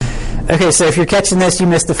Okay, so if you're catching this, you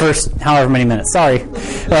missed the first however many minutes. Sorry.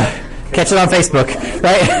 Catch it on Facebook,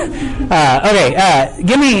 right? Okay,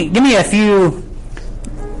 give me a few.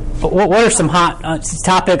 What are some hot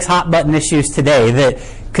topics, hot button issues today that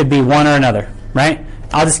could be one or another, right?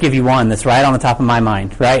 I'll just give you one that's right on the top of my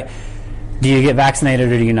mind, right? Do you get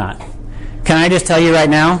vaccinated or do you not? Can I just tell you right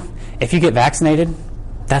now, if you get vaccinated,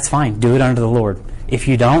 that's fine. Do it under the Lord. If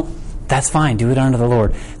you don't, that's fine. Do it under the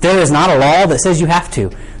Lord. There is not a law that says you have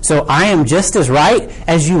to. So I am just as right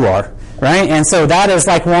as you are, right? And so that is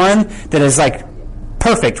like one that is like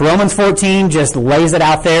perfect. Romans 14 just lays it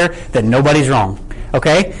out there that nobody's wrong,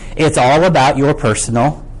 okay? It's all about your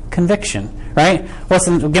personal conviction, right?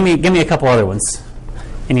 Give me a couple other ones.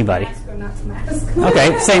 Anybody? Mask or not to mask.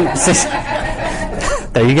 Okay, same.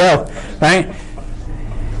 There you go, right?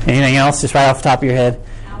 Anything else just right off the top of your head?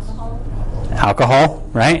 Alcohol,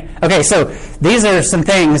 right? Okay, so these are some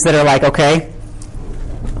things that are like, okay,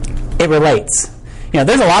 it relates. You know,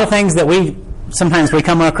 there's a lot of things that sometimes we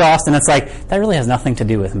come across and it's like, that really has nothing to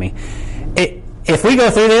do with me. If we go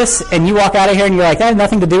through this and you walk out of here and you're like, that has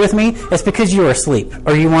nothing to do with me, it's because you were asleep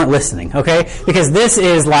or you weren't listening, okay? Because this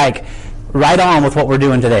is like right on with what we're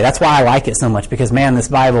doing today. That's why I like it so much, because man, this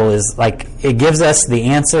Bible is like, it gives us the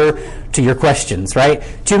answer to your questions, right?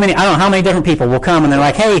 I don't know how many different people will come and they're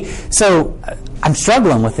like, hey, so I'm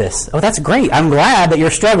struggling with this. Oh, that's great. I'm glad that you're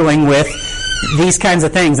struggling with these kinds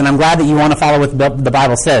of things, and I'm glad that you want to follow what the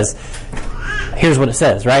Bible says. Here's what it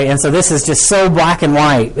says, right? And so this is just so black and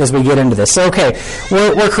white as we get into this. So, okay,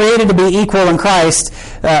 we're created to be equal in Christ,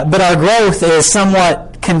 but our growth is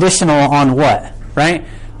somewhat conditional on what, right?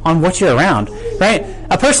 On what you're around, right?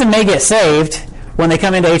 A person may get saved when they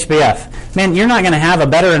come into HBF. Man, you're not going to have a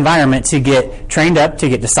better environment to get trained up, to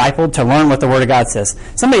get discipled, to learn what the Word of God says.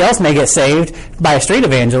 Somebody else may get saved by a street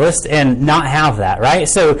evangelist and not have that, right?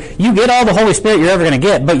 So you get all the Holy Spirit you're ever going to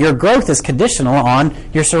get, but your growth is conditional on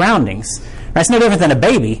your surroundings. Right? It's no different than a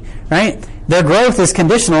baby, right? Their growth is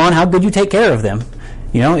conditional on how good you take care of them.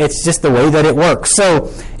 You know, it's just the way that it works. So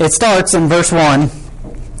it starts in verse 1.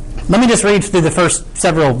 Let me just read through the first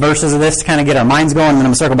several verses of this to kind of get our minds going, and then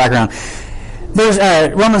I'm going to circle back around. There's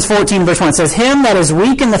Romans 14, verse 1 says, him that is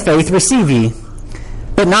weak in the faith receive ye,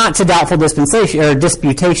 but not to doubtful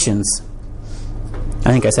disputations.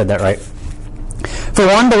 I think I said that right. For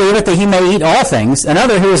one believeth that he may eat all things,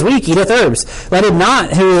 another who is weak eateth herbs. Let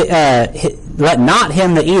not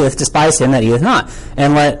him that eateth despise him that eateth not,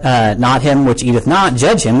 and let not him which eateth not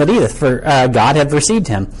judge him that eateth, for God hath received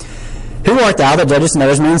him. Who art thou that judgest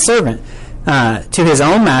another man's servant? To his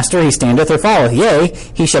own master he standeth or falleth. Yea,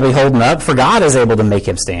 he shall be holden up, for God is able to make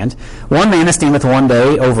him stand. One man esteemeth one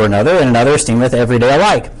day over another, and another esteemeth every day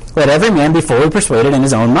alike. Let every man be fully persuaded in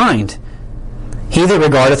his own mind. He that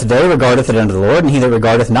regardeth the day regardeth it unto the Lord, and he that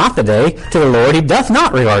regardeth not the day to the Lord, he doth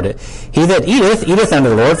not regard it. He that eateth, eateth unto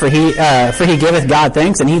the Lord, for he giveth God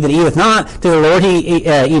thanks, and he that eateth not to the Lord, he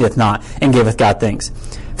eateth not, and giveth God thanks.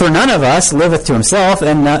 For none of us liveth to himself,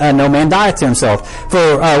 and no man dieth to himself.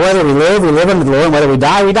 For whether we live unto the Lord, and whether we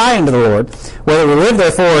die unto the Lord. Whether we live,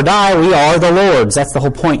 therefore, or die, we are the Lord's. That's the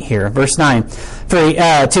whole point here. Verse 9. For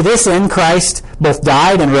to this end Christ both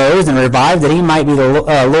died and rose and revived, that he might be the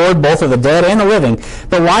Lord both of the dead and the living.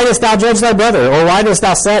 But why dost thou judge thy brother? Or why dost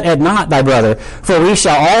thou set at naught thy brother? For we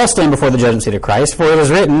shall all stand before the judgment seat of Christ. For it is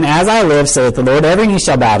written, as I live, saith the Lord, every knee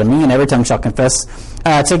shall bow to me, and every tongue shall confess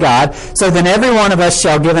to God. So then every one of us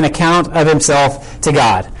shall give an account of himself to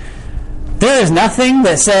God. There is nothing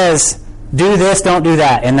that says, do this, don't do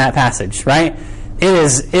that in that passage, right? It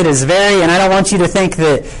is very, and I don't want you to think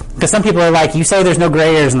that, because some people are like, you say there's no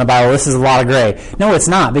gray areas in the Bible, this is a lot of gray. No, it's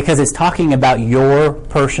not, because it's talking about your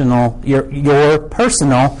personal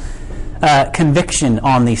conviction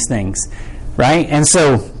on these things, right? And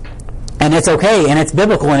it's okay, and it's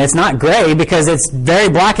biblical, and it's not gray, because it's very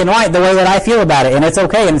black and white the way that I feel about it, and it's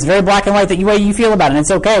okay, and it's very black and white the way you feel about it, and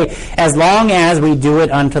it's okay, as long as we do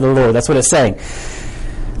it unto the Lord. That's what it's saying.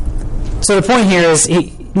 So the point here is,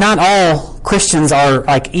 not all Christians are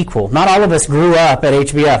like equal. Not all of us grew up at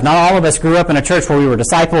HBF. Not all of us grew up in a church where we were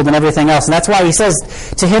discipled and everything else. And that's why he says,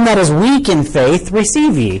 to him that is weak in faith,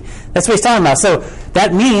 receive ye. That's what he's talking about. So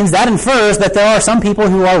that infers that there are some people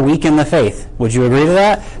who are weak in the faith. Would you agree to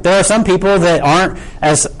that? There are some people that aren't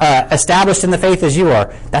as established in the faith as you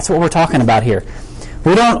are. That's what we're talking about here.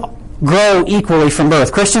 We don't grow equally from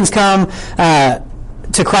birth. Christians come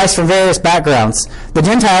to Christ from various backgrounds. The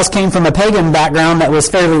Gentiles came from a pagan background that was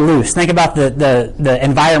fairly loose. Think about the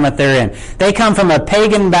environment they're in. They come from a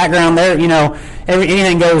pagan background.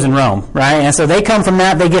 Anything goes in Rome, right? And so they come from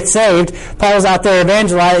that. They get saved. Paul's out there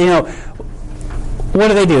evangelizing. what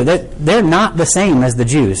do? They're not the same as the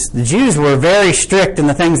Jews. The Jews were very strict in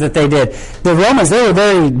the things that they did. The Romans, they were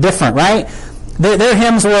very different, right? Their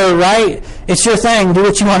hymns were, right, it's your thing, do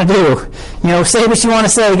what you want to do. Say what you want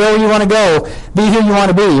to say, go where you want to go, be who you want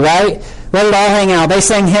to be, right? Let it all hang out. They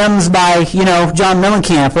sang hymns by, John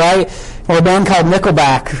Mellencamp, right? Or a band called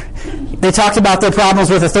Nickelback. They talked about their problems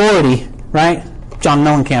with authority, right? John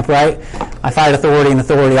Mellencamp, right? I fight authority and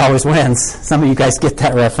authority always wins. Some of you guys get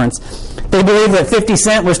that reference. They believe that 50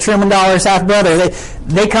 Cent was Truman Dollar's half-brother.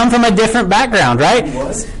 They come from a different background, right?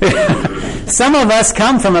 Some of us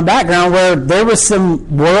come from a background where there was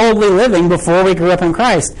some worldly living before we grew up in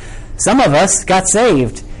Christ. Some of us got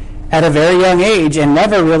saved at a very young age and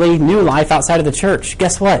never really knew life outside of the church.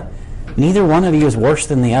 Guess what? Neither one of you is worse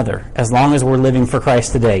than the other as long as we're living for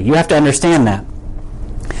Christ today. You have to understand that.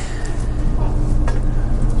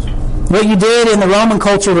 What you did in the Roman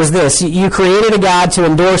culture was this. You created a god to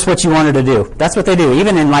endorse what you wanted to do. That's what they do.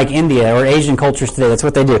 Even in like India or Asian cultures today, that's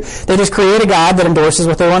what they do. They just create a god that endorses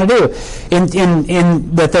what they want to do.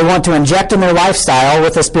 In that they want to inject in their lifestyle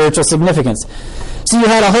with a spiritual significance. So you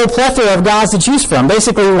had a whole plethora of gods to choose from.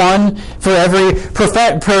 Basically one for every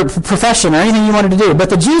profession or anything you wanted to do. But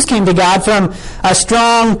the Jews came to God from a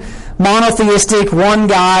strong, monotheistic, one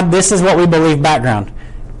God, this is what we believe background.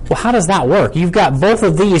 Well, how does that work? You've got both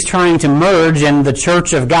of these trying to merge in the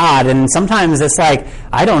church of God, and sometimes it's like,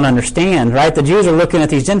 I don't understand, right? The Jews are looking at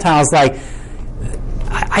these Gentiles like,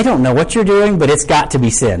 I don't know what you're doing, but it's got to be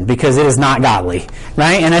sin because it is not godly,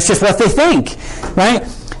 right? And that's just what they think, right?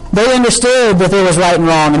 They understood that there was right and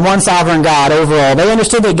wrong and one sovereign God overall. They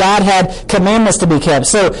understood that God had commandments to be kept.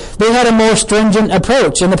 So they had a more stringent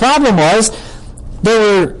approach. And the problem was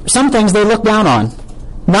there were some things they looked down on.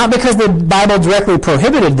 Not because the Bible directly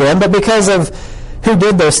prohibited them, but because of who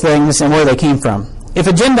did those things and where they came from. If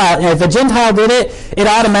a Gentile did it, it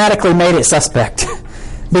automatically made it suspect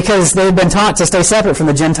because they've been taught to stay separate from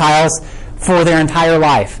the Gentiles for their entire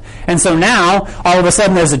life. And so now, all of a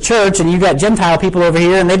sudden there's a church and you've got Gentile people over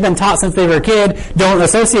here and they've been taught since they were a kid, don't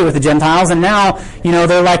associate with the Gentiles. And now,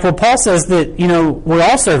 they're like, well, Paul says that, we're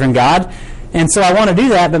all serving God. And so I want to do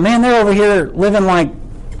that. But man, they're over here living like,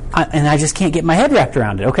 and I just can't get my head wrapped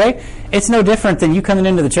around it, okay? It's no different than you coming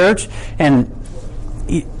into the church and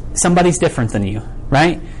somebody's different than you,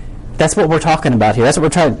 right? That's what we're talking about here. That's what we're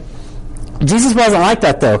trying. Jesus wasn't like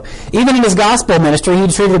that, though. Even in his gospel ministry, he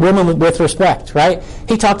treated women with respect, right?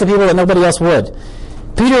 He talked to people that nobody else would.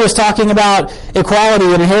 Peter was talking about equality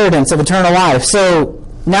and inheritance of eternal life. So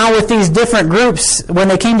now with these different groups, when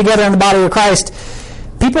they came together in the body of Christ,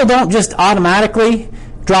 people don't just automatically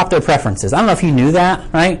drop their preferences. I don't know if you knew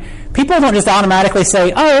that, right? People don't just automatically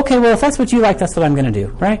say, oh, okay, well, if that's what you like, that's what I'm going to do,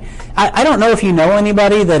 right? I don't know if you know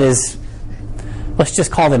anybody that is, let's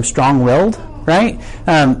just call them strong-willed, right?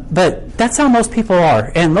 But that's how most people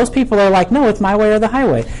are. And most people are like, no, it's my way or the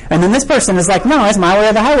highway. And then this person is like, no, it's my way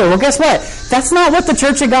or the highway. Well, guess what? That's not what the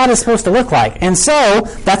Church of God is supposed to look like. And so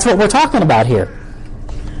that's what we're talking about here.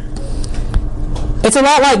 It's a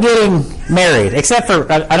lot like getting married, except for,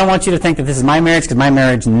 I don't want you to think that this is my marriage, because my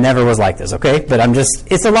marriage never was like this, okay? But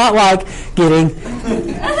it's a lot like getting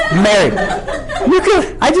married.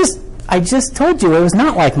 I just told you it was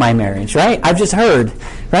not like my marriage, right? I've just heard,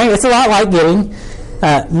 right? It's a lot like getting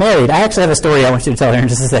married. I actually have a story I want you to tell here in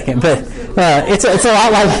just a second, but it's a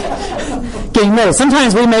lot like getting married.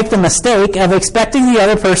 Sometimes we make the mistake of expecting the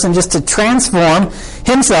other person just to transform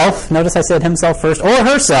himself, notice I said himself first, or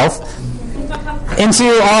herself, into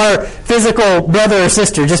our physical brother or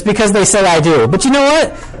sister just because they say I do. But you know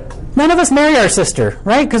what? None of us marry our sister,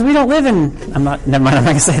 right? Because we don't live in... Never mind, I'm not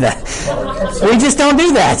going to say that. We just don't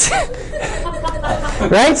do that.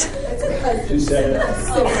 Right?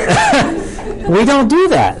 We don't do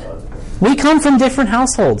that. We come from different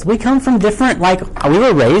households. We come from different, we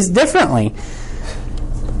were raised differently.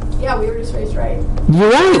 Yeah, we were just raised right.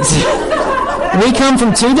 You're right. We come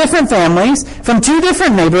from two different families, from two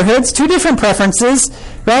different neighborhoods, two different preferences,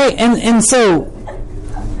 right? And so,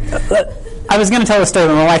 I was going to tell a story,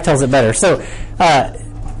 but my wife tells it better. So,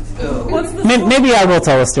 maybe I will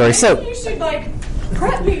tell a story. So, you should,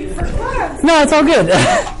 prep me for class. No, it's all good.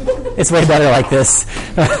 It's way better like this.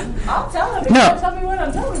 I'll tell him. No. Tell me what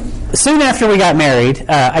I'm telling him. Soon after we got married,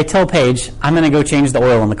 I told Paige, I'm going to go change the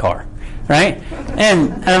oil in the car. Right?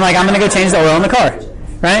 And I'm like, I'm going to go change the oil in the car.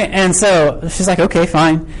 Right? And so she's like, okay,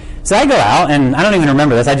 fine. So I go out, and I don't even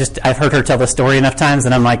remember this. I've heard her tell this story enough times,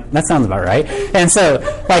 and I'm like, that sounds about right. And so,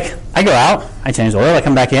 I go out, I change the oil, I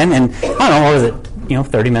come back in, and I don't know, what was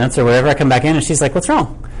it, 30 minutes or whatever, I come back in, and she's like, what's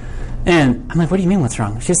wrong? And I'm like, what do you mean, what's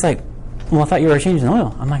wrong? She's like, well, I thought you were changing the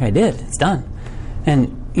oil. I'm like, I did. It's done.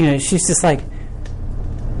 And, she's just like,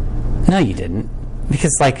 no, you didn't.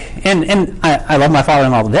 because like, and I love my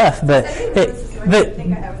father-in-law to death, but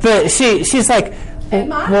she's like, in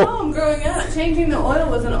my home growing up, changing the oil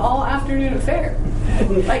was an all-afternoon affair.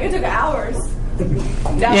 Like, it took hours.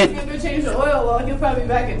 Now he's going to go change the oil. Well, he'll probably be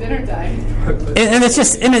back at dinner time. And it's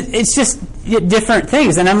just different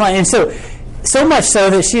things. And I'm like, and so much so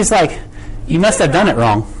that she's like, you must have done it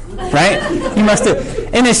wrong, right? You must have.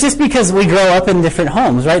 And it's just because we grow up in different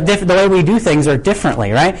homes, right? The way we do things are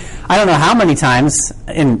differently, right? I don't know how many times,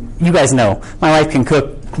 and you guys know, my wife can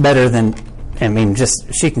cook better than, I mean,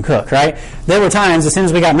 just she can cook, right? There were times as soon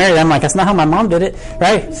as we got married, I'm like, that's not how my mom did it,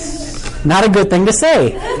 right? Not a good thing to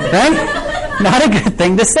say, right? Not a good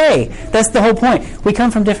thing to say. That's the whole point. We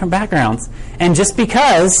come from different backgrounds. And just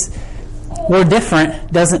because we're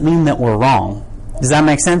different doesn't mean that we're wrong. Does that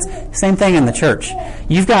make sense? Same thing in the church.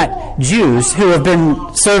 You've got Jews who have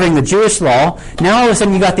been serving the Jewish law. Now all of a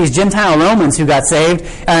sudden you've got these Gentile Romans who got saved.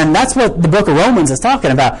 And that's what the book of Romans is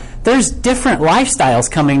talking about. There's different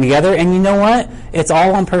lifestyles coming together. And you know what? It's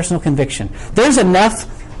all on personal conviction. There's enough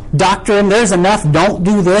doctrine. There's enough don't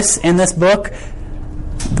do this in this book.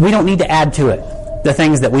 We don't need to add to it the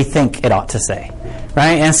things that we think it ought to say.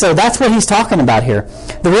 Right? And so that's what he's talking about here.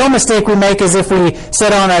 The real mistake we make is if we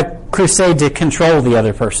set on a crusade to control the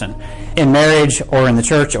other person in marriage or in the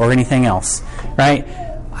church or anything else. Right?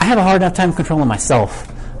 I have a hard enough time controlling myself.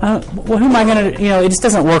 Well, who am I going to, it just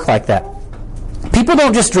doesn't work like that. People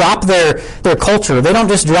don't just drop their culture. They don't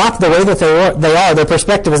just drop the way that they are, their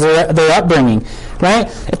perspective is their upbringing, right?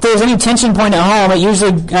 If there's any tension point at home, it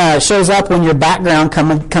usually shows up when your background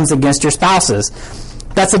comes against your spouse's.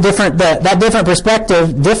 That's that different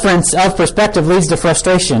perspective. Difference of perspective leads to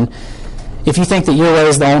frustration. If you think that your way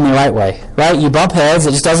is the only right way, right? You bump heads,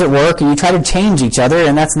 it just doesn't work, and you try to change each other,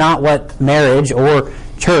 and that's not what marriage or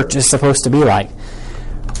church is supposed to be like.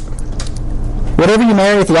 Whatever you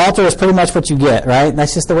marry at the altar is pretty much what you get, right?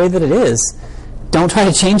 That's just the way that it is. Don't try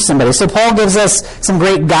to change somebody. So Paul gives us some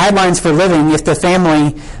great guidelines for living with the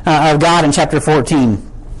family of God in chapter 14.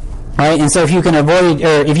 Right? And so if you can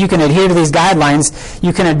adhere to these guidelines,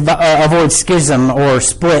 you can avoid schism or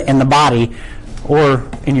split in the body or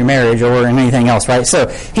in your marriage or in anything else, right? So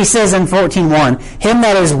he says in 14:1, him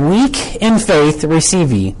that is weak in faith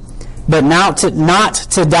receive ye, but not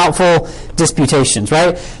to doubtful disputations,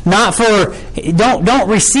 right? Don't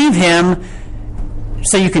receive him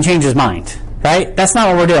so you can change his mind, right? That's not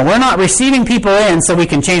what we're doing. We're not receiving people in so we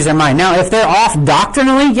can change their mind. Now, if they're off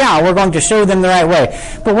doctrinally, yeah, we're going to show them the right way.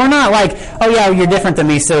 But we're not like, oh yeah, you're different than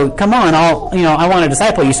me, so come on, I want to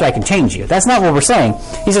disciple you so I can change you. That's not what we're saying.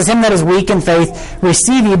 He says, him that is weak in faith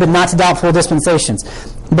receive ye, but not to doubtful dispensations.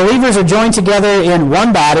 Believers are joined together in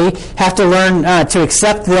one body, have to learn to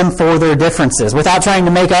accept them for their differences without trying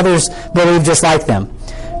to make others believe just like them.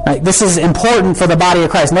 Right? This is important for the body of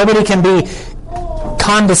Christ. Nobody can be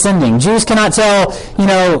condescending. Jews cannot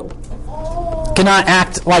cannot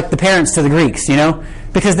act like the parents to the Greeks,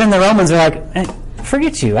 because then the Romans are like,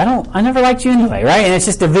 forget you. I never liked you anyway, right? And it's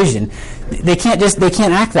just division. They can't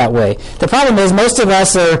act that way. The problem is most of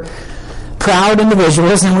us are proud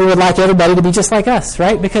individuals, and we would like everybody to be just like us,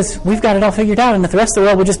 right? Because we've got it all figured out, and if the rest of the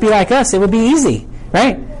world would just be like us, it would be easy,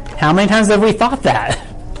 right? How many times have we thought that?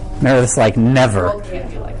 Meredith's like, never. The world can't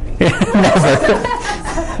be like me. Never.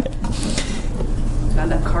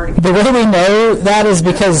 The way we know that is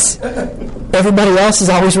because everybody else is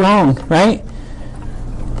always wrong, right?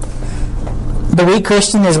 The weak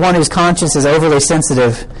Christian is one whose conscience is overly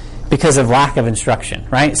sensitive because of lack of instruction,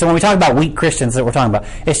 right? So when we talk about weak Christians that we're talking about,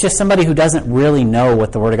 it's just somebody who doesn't really know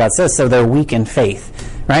what the Word of God says, so they're weak in faith,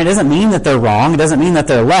 right? It doesn't mean that they're wrong. It doesn't mean that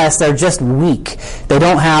they're less. They're just weak. They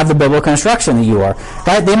don't have the biblical instruction that you are,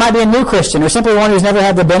 right? They might be a new Christian or simply one who's never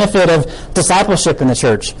had the benefit of discipleship in the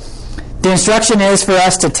church. The instruction is for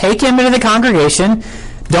us to take him into the congregation.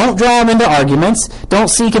 Don't draw him into arguments. Don't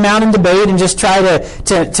seek him out in debate and just try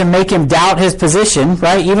to make him doubt his position,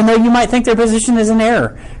 right? Even though you might think their position is in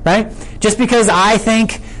error, right? Just because I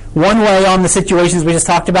think one way on the situations we just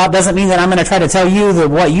talked about doesn't mean that I'm going to try to tell you that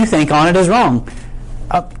what you think on it is wrong.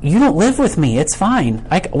 You don't live with me. It's fine.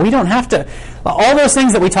 We don't have to. All those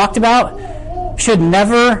things that we talked about should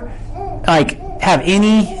never have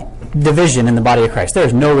any division in the body of Christ.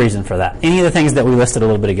 There's no reason for that. Any of the things that we listed a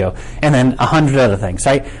little bit ago, and then 100 other things,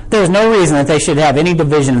 right? There's no reason that they should have any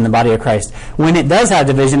division in the body of Christ. When it does have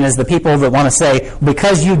division is the people that want to say,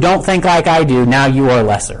 because you don't think like I do, now you are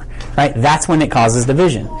lesser, right? That's when it causes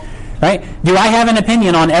division, right? Do I have an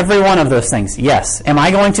opinion on every one of those things? Yes. Am I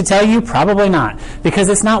going to tell you? Probably not, because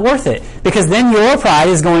it's not worth it. Because then your pride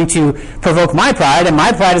is going to provoke my pride, and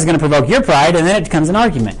my pride is going to provoke your pride, and then it becomes an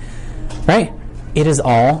argument, right? It is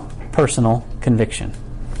all personal conviction,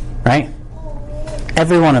 right?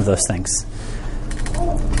 Every one of those things.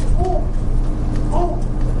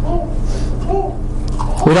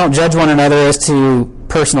 We don't judge one another as to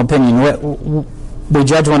personal opinion. We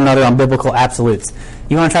judge one another on biblical absolutes.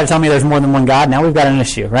 You want to try to tell me there's more than one God? Now we've got an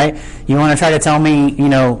issue, right? You want to try to tell me, you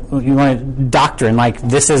want doctrine, like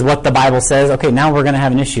this is what the Bible says. Okay, now we're going to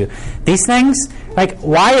have an issue. These things, like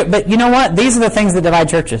why? But you know what? These are the things that divide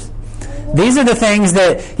churches. These are the things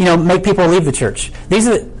that, make people leave the church. These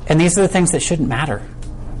are the things that shouldn't matter.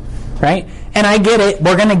 Right? And I get it.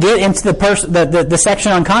 We're going to get into the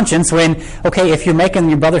section on conscience when, okay, if you're making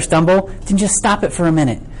your brother stumble, then just stop it for a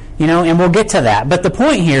minute. And we'll get to that. But the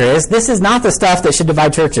point here is, this is not the stuff that should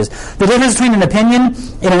divide churches. The difference between an opinion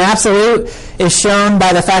and an absolute is shown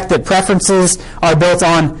by the fact that preferences are built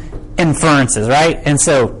on inferences, right? And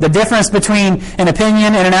so the difference between an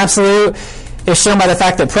opinion and an absolute is shown by the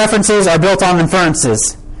fact that preferences are built on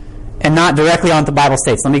inferences and not directly on what the Bible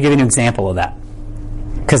states. Let me give you an example of that,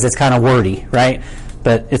 because it's kind of wordy, right?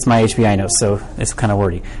 But it's my HBI notes, so it's kind of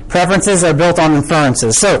wordy. Preferences are built on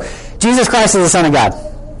inferences. So, Jesus Christ is the Son of God.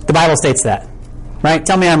 The Bible states that, right?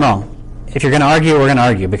 Tell me I'm wrong. If you're going to argue, we're going to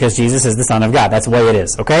argue, because Jesus is the Son of God. That's the way it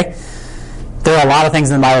is, okay? There are a lot of things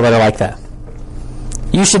in the Bible that are like that.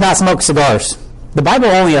 You should not smoke cigars. The Bible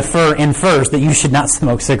only infers that you should not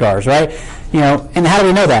smoke cigars, right? And how do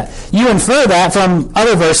we know that? You infer that from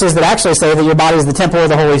other verses that actually say that your body is the temple of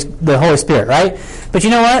the Holy Spirit, right? But you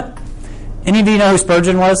know what? Any of you know who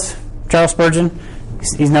Spurgeon was? Charles Spurgeon?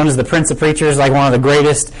 He's known as the Prince of Preachers, like one of the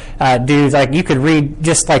greatest dudes. Like you could read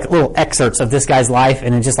just like little excerpts of this guy's life,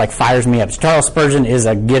 and it just like fires me up. Charles Spurgeon is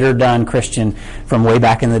a get-her-done Christian from way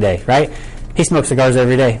back in the day, right? He smoked cigars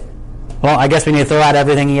every day. Well, I guess we need to throw out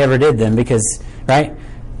everything he ever did then, because, right?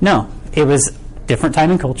 No, it was different time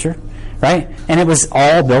and culture, right? And it was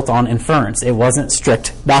all built on inference. It wasn't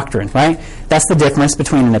strict doctrine, right? That's the difference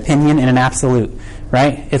between an opinion and an absolute,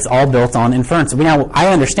 right? It's all built on inference. Now, I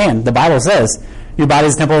understand. The Bible says your body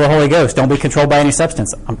is the temple of the Holy Ghost. Don't be controlled by any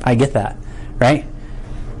substance. I get that, right?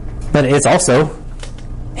 But it's also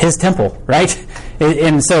His temple, right?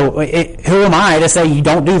 And so, who am I to say you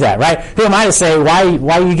don't do that, right? Who am I to say why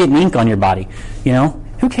are you getting ink on your body?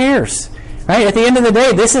 Who cares? Right? At the end of the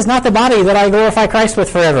day, this is not the body that I glorify Christ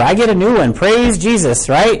with forever. I get a new one. Praise Jesus,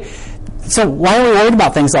 right? So why are we worried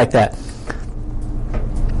about things like that?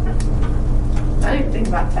 I didn't think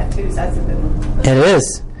about tattoos. That's a good one. It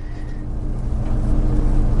is.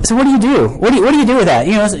 So what do you do? What do you do with that?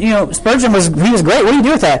 Spurgeon was great. What do you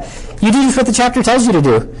do with that? You do just what the chapter tells you to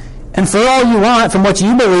do. And for all you want from what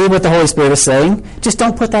you believe what the Holy Spirit is saying, just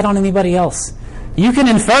don't put that on anybody else. You can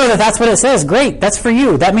infer that that's what it says. Great, that's for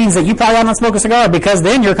you. That means that you probably will not smoke a cigar, because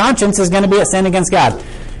then your conscience is going to be at sin against God.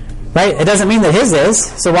 Right? It doesn't mean that His is,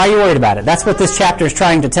 so why are you worried about it? That's what this chapter is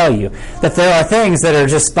trying to tell you. That there are things that are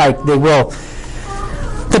just like they will.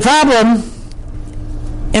 The problem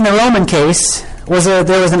in the Roman case was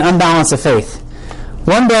there was an unbalance of faith.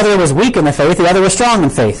 One brother was weak in the faith, the other was strong in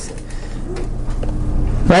faith.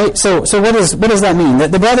 Right? So what does that mean?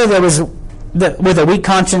 That the brother with a weak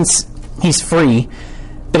conscience, he's free,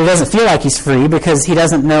 but he doesn't feel like he's free because he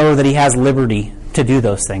doesn't know that he has liberty to do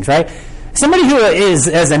those things, right? Somebody who is,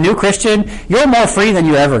 as a new Christian, you're more free than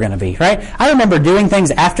you're ever going to be, right? I remember doing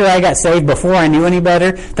things after I got saved, before I knew any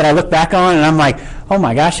better, that I look back on and I'm like, oh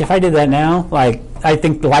my gosh, if I did that now, I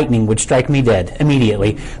think lightning would strike me dead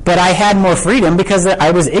immediately. But I had more freedom because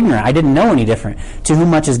I was ignorant. I didn't know any different. To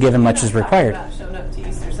whom much is given, much is required.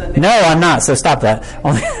 No, I'm not, so stop that.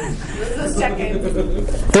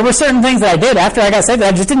 There were certain things that I did after I got saved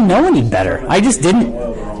that I just didn't know any better. I just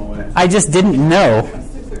didn't know.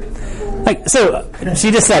 So she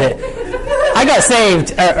just said it. I got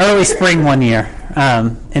saved early spring one year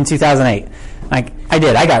in 2008. I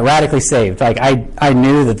did. I got radically saved. I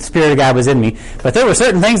knew that the Spirit of God was in me, but there were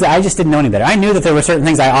certain things that I just didn't know any better. I knew that there were certain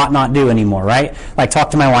things I ought not do anymore, right? Like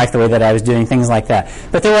talk to my wife the way that I was doing, things like that.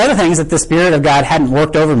 But there were other things that the Spirit of God hadn't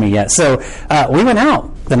worked over me yet. So we went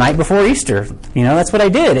out the night before Easter. That's what I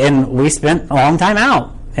did, and we spent a long time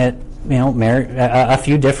out at a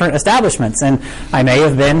few different establishments, and I may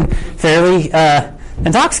have been fairly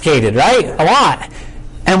intoxicated, right? A lot.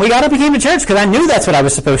 And we got up and came to church because I knew that's what I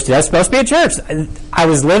was supposed to do. I was supposed to be at church. I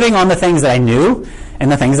was living on the things that I knew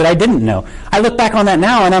and the things that I didn't know. I look back on that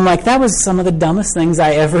now and I'm like, that was some of the dumbest things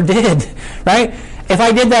I ever did, right? If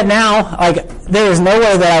I did that now, there is no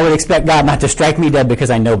way that I would expect God not to strike me dead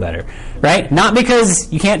because I know better, right? Not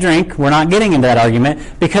because you can't drink. We're not getting into that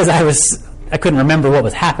argument. Because I couldn't remember what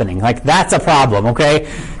was happening. That's a problem, okay?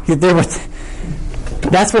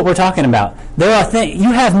 That's what we're talking about. There are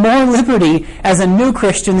you have more liberty as a new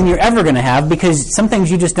Christian than you're ever going to have because some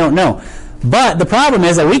things you just don't know. But the problem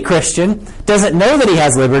is a weak Christian doesn't know that he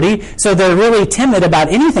has liberty, so they're really timid about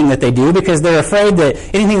anything that they do because they're afraid that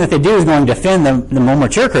anything that they do is going to offend the more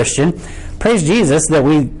mature Christian. Praise Jesus that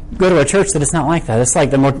we go to a church that it's not like that. It's like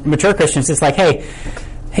the more mature Christians, it's like, hey,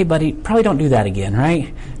 buddy, probably don't do that again,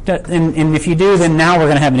 right? And if you do, then now we're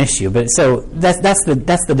going to have an issue. But so that's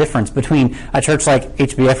the difference between a church like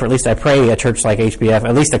HBF, or at least I pray a church like HBF,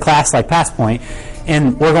 at least a class like Pass Point,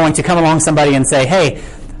 and we're going to come along somebody and say, hey,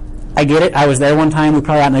 I get it, I was there one time, we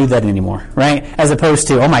probably don't do that anymore, right? As opposed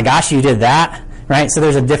to, oh my gosh, you did that, right? So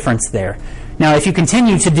there's a difference there. Now, if you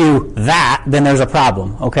continue to do that, then there's a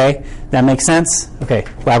problem, okay? That makes sense? Okay,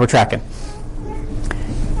 glad we're tracking.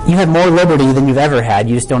 You have more liberty than you've ever had.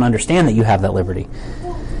 You just don't understand that you have that liberty.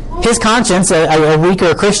 His conscience, a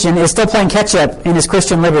weaker Christian, is still playing catch-up in his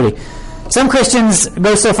Christian liberty. Some Christians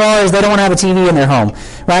go so far as they don't want to have a TV in their home,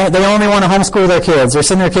 right? They only want to homeschool their kids or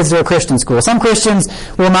send their kids to a Christian school. Some Christians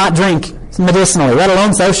will not drink medicinally, let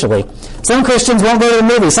alone socially. Some Christians won't go to the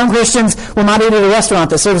movies. Some Christians will not eat at a restaurant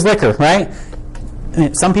that serves liquor, right?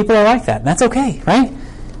 Some people are like that. That's okay, right?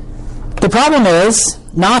 The problem is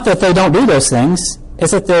not that they don't do those things.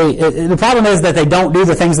 It's that the problem is that they don't do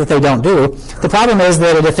the things that they don't do. The problem is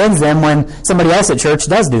that it offends them when somebody else at church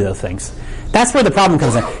does do those things. That's where the problem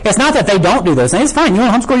comes in. It's not that they don't do those things. It's fine. You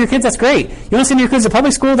want to homeschool your kids? That's great. You want to send your kids to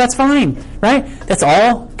public school? That's fine, right? That's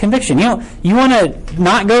all conviction. You want to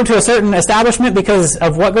not go to a certain establishment because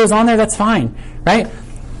of what goes on there? That's fine, right?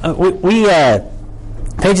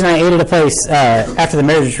 Paige and I ate at a place after the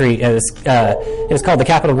marriage retreat. It was called the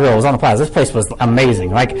Capitol Grill. It was on the plaza. This place was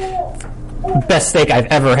amazing. Like, best steak I've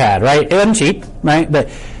ever had, right? It wasn't cheap, right? But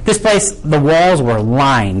this place, the walls were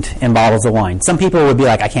lined in bottles of wine. Some people would be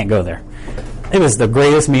like, I can't go there. It was the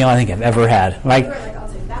greatest meal I think I've ever had. Like, I'll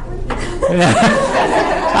take that one.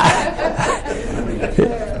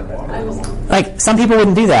 Like, some people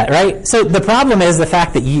wouldn't do that, right? So the problem is the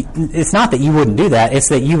fact that it's not that you wouldn't do that, it's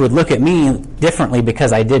that you would look at me differently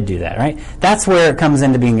because I did do that, right? That's where it comes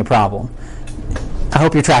into being a problem. I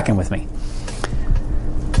hope you're tracking with me.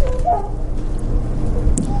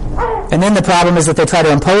 And then the problem is that they try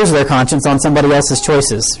to impose their conscience on somebody else's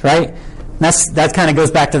choices, right? That kind of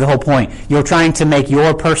goes back to the whole point. You're trying to make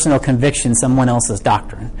your personal conviction someone else's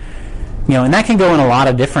doctrine. And that can go in a lot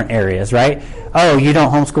of different areas, right? Oh, you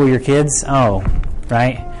don't homeschool your kids? Oh,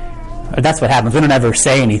 right? That's what happens. We don't ever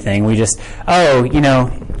say anything. We just,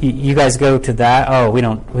 you guys go to that? Oh, we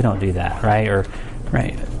don't do that, right? Or,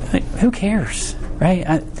 right? Who cares,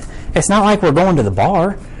 right? It's not like we're going to the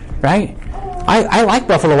bar, right? I like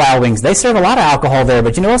Buffalo Wild Wings. They serve a lot of alcohol there,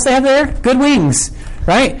 but you know what else they have there? Good wings.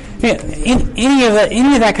 Right? Any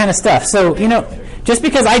of that kind of stuff. So, just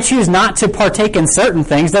because I choose not to partake in certain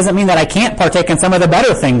things doesn't mean that I can't partake in some of the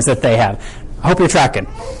better things that they have. I hope you're tracking.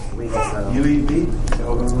 You eat beef?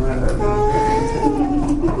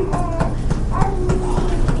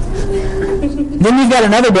 Then you've got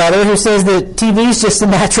another brother who says that TV is just a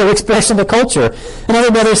natural expression of culture. Another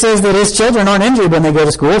brother says that his children aren't injured when they go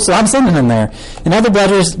to school, so I'm sending them there. Another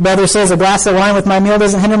brother says a glass of wine with my meal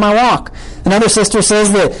doesn't hinder my walk. Another sister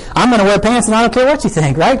says that I'm going to wear pants and I don't care what you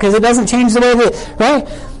think, right? Because it doesn't change the way that, right?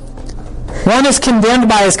 One is condemned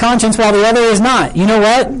by his conscience while the other is not. You know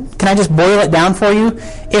what? Can I just boil it down for you?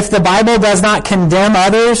 If the Bible does not condemn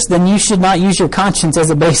others, then you should not use your conscience as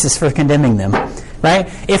a basis for condemning them. Right?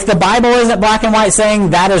 If the Bible isn't black and white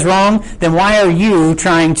saying that is wrong, then why are you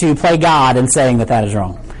trying to play God and saying that is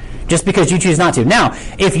wrong? Just because you choose not to. Now,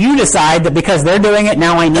 if you decide that because they're doing it,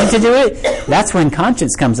 now I need to do it, that's when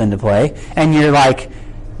conscience comes into play. And you're like,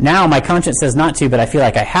 now my conscience says not to, but I feel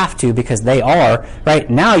like I have to because they are. Right?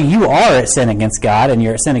 Now you are at sin against God and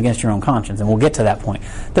you're at sin against your own conscience. And we'll get to that point.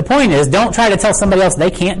 The point is, don't try to tell somebody else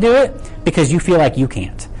they can't do it because you feel like you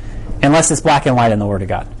can't. Unless it's black and white in the Word of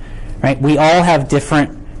God. Right? We all have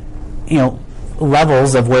different,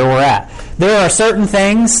 levels of where we're at. There are certain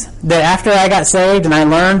things that after I got saved and I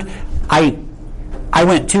learned, I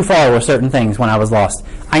went too far with certain things when I was lost.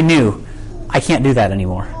 I knew I can't do that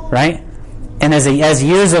anymore, right? And as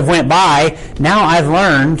years have went by, now I've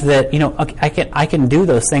learned that I can do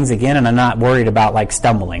those things again, and I'm not worried about like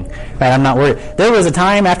stumbling. Right? I'm not worried. There was a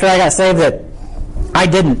time after I got saved that I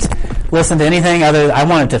didn't listen to anything other. I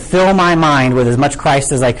wanted to fill my mind with as much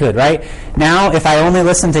Christ as I could, right? Now, if I only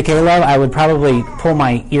listened to Caleb, I would probably pull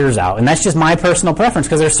my ears out. And that's just my personal preference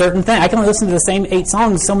because there's certain things. I can only listen to the same 8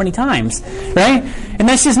 songs so many times, right? And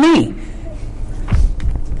that's just me.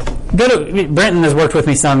 Brenton has worked with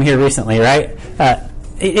me some here recently, right?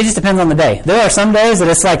 it just depends on the day. There are some days that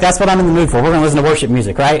it's like, that's what I'm in the mood for. We're going to listen to worship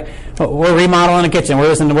music, right? We're remodeling a kitchen. We're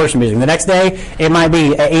listening to worship music. The next day, it might be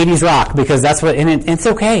 80s rock because that's what, and it's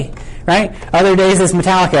okay, right? Other days it's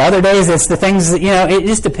Metallica. Other days it's the things that, it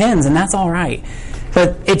just depends, and that's all right.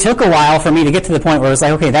 But it took a while for me to get to the point where it's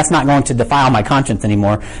like, okay, that's not going to defile my conscience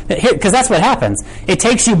anymore. Because that's what happens. It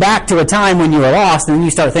takes you back to a time when you were lost, and then you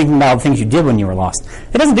start thinking about the things you did when you were lost.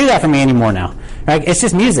 It doesn't do that for me anymore now. Right? It's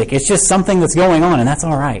just music. It's just something that's going on, and that's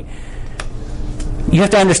all right. You have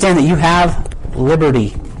to understand that you have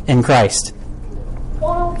liberty in Christ.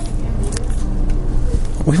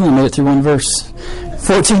 We've only made it through one verse.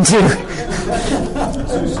 14:2.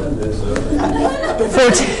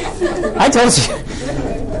 14. I told you.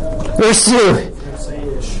 Verse 2.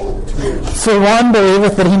 For one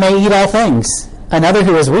believeth that he may eat all things. Another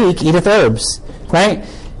who is weak eateth herbs. Right?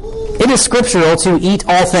 It is scriptural to eat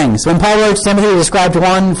all things. When Paul wrote to Timothy, he described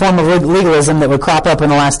one form of legalism that would crop up in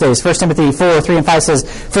the last days. 1 Timothy 4:3-5 says,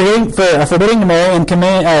 forbidding to marry and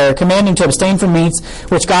commanding to abstain from meats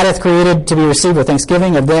which God hath created to be received with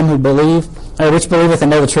thanksgiving of them who believe, which believeth and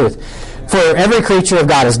know the truth. For every creature of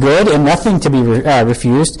God is good, and nothing to be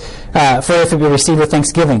refused, for if it be received with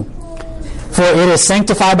thanksgiving. For it is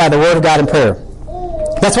sanctified by the word of God and prayer.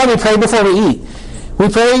 That's why we pray before we eat. We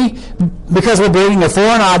pray because we're bringing a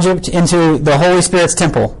foreign object into the Holy Spirit's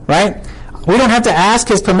temple, right? We don't have to ask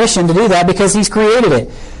His permission to do that because He's created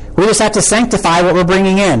it. We just have to sanctify what we're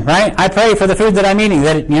bringing in, right? I pray for the food that I'm eating,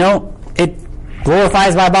 that, it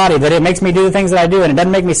glorifies my body, that it makes me do the things that I do, and it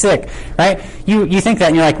doesn't make me sick, right? You think that,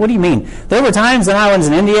 and you're like, what do you mean? There were times when I was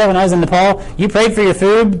in India, when I was in Nepal, you prayed for your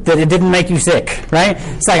food that it didn't make you sick, right?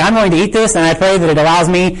 It's like, I'm going to eat this, and I pray that it allows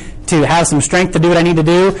me to have some strength to do what I need to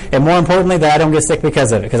do, and more importantly, that I don't get sick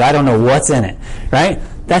because of it, because I don't know what's in it, right?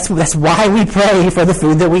 That's why we pray for the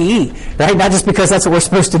food that we eat, right? Not just because that's what we're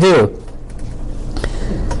supposed to do.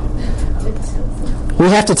 We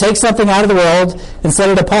have to take something out of the world and set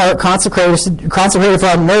it apart, consecrated for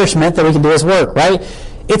our nourishment, that we can do His work, right?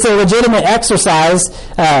 It's a legitimate exercise.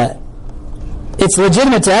 It's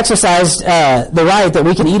legitimate to exercise the right that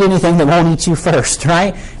we can eat anything that won't eat you first,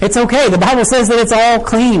 right? It's okay. The Bible says that it's all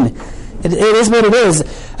clean. It is what it is.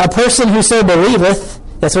 A person who so believeth,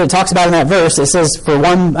 that's what it talks about in that verse. It says, for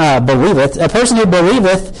one believeth. A person who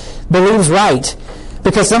believeth believes right.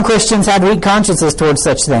 Because some Christians have weak consciences towards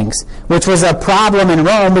such things, which was a problem in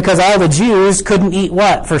Rome because all the Jews couldn't eat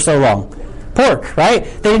what for so long? Pork, right?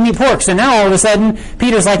 They didn't eat pork. So now all of a sudden,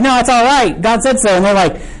 Peter's like, no, it's all right. God said so. And they're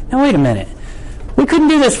like, no, wait a minute. We couldn't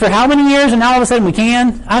do this for how many years, and now all of a sudden we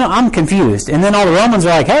can? I'm confused. And then all the Romans are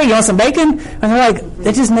like, hey, you want some bacon? And they're like,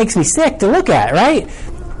 it just makes me sick to look at, right?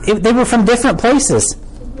 They were from different places.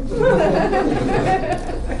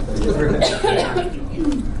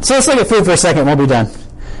 So let's look at food for a second. We'll be done.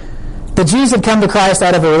 The Jews had come to Christ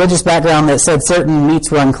out of a religious background that said certain meats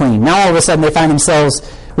were unclean. Now all of a sudden they find themselves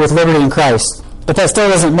with liberty in Christ. But that still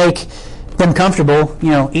doesn't make them comfortable,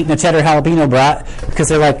 eating a cheddar jalapeno brat, because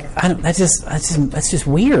they're like, that's just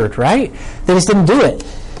weird, right? They just didn't do it.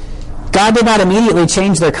 God did not immediately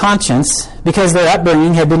change their conscience because their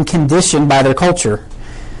upbringing had been conditioned by their culture.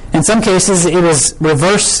 In some cases, it was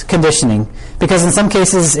reverse conditioning, because in some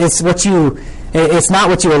cases it's not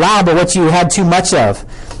what you allow, but what you had too much of.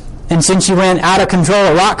 And since you went out of control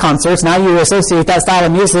at rock concerts, now you associate that style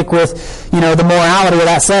of music with, the morality of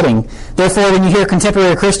that setting. Therefore, when you hear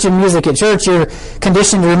contemporary Christian music at church, you're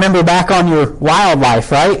conditioned to remember back on your wild life,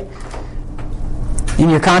 right? And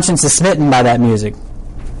your conscience is smitten by that music.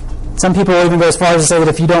 Some people will even go as far as to say that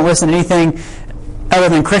if you don't listen to anything other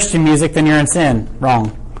than Christian music, then you're in sin.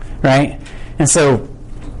 Wrong, right? And so,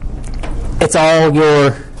 it's all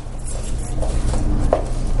your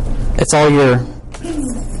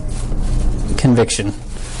conviction.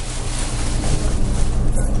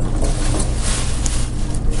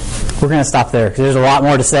 We're going to stop there because there's a lot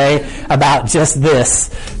more to say about just this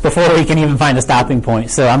before we can even find a stopping point.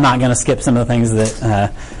 So I'm not going to skip some of the things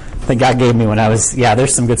that God gave me when I was. Yeah,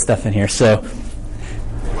 there's some good stuff in here. So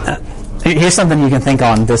here's something you can think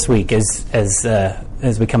on this week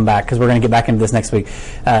as we come back, because we're going to get back into this next week.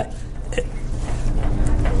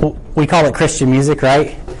 We call it Christian music,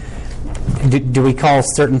 right? Do we call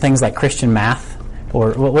certain things like Christian math?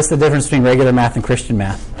 Or what's the difference between regular math and Christian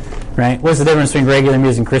math? Right? What's the difference between regular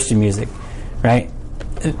music and Christian music? Right?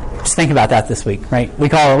 Just think about that this week, right? We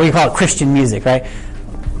call it Christian music, right?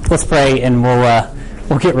 Let's pray and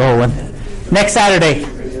we'll get rolling. Next Saturday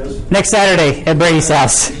at Brady's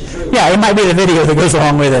house. Yeah, it might be the video that goes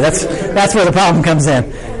along with it. That's where the problem comes in.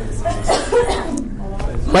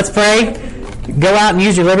 Let's pray. Go out and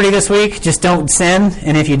use your liberty this week. Just don't sin.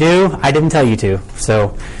 And if you do, I didn't tell you to.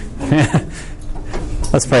 So,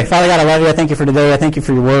 Let's pray. Father God, I love you. I thank you for today. I thank you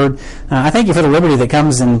for your word. I thank you for the liberty that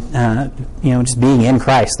comes in, just being in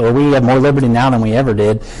Christ. Lord, we have more liberty now than we ever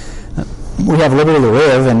did. We have liberty to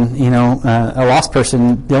live, and, a lost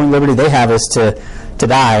person, the only liberty they have is to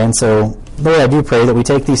die. And so, Lord, I do pray that we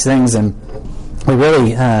take these things and we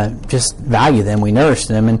really just value them, we nourish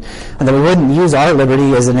them, and that we wouldn't use our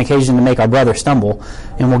liberty as an occasion to make our brother stumble.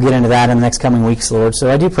 And we'll get into that in the next coming weeks, Lord.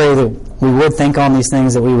 So I do pray that we would think on these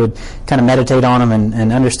things, that we would kind of meditate on them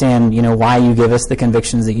and understand, why you give us the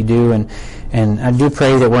convictions that you do. And I do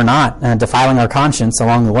pray that we're not defiling our conscience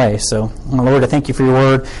along the way. So, Lord, I thank you for your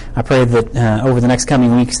word. I pray that over the next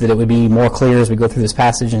coming weeks that it would be more clear as we go through this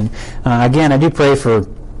passage. And again, I do pray for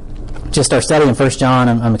just our study in 1 John.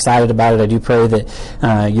 I'm excited about it. I do pray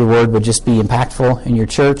that your word would just be impactful in your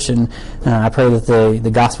church, and I pray that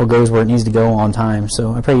the gospel goes where it needs to go on time.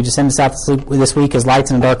 So I pray you just send us out this week as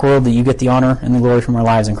lights in a dark world, that you get the honor and the glory from our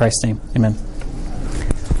lives. In Christ's name, amen.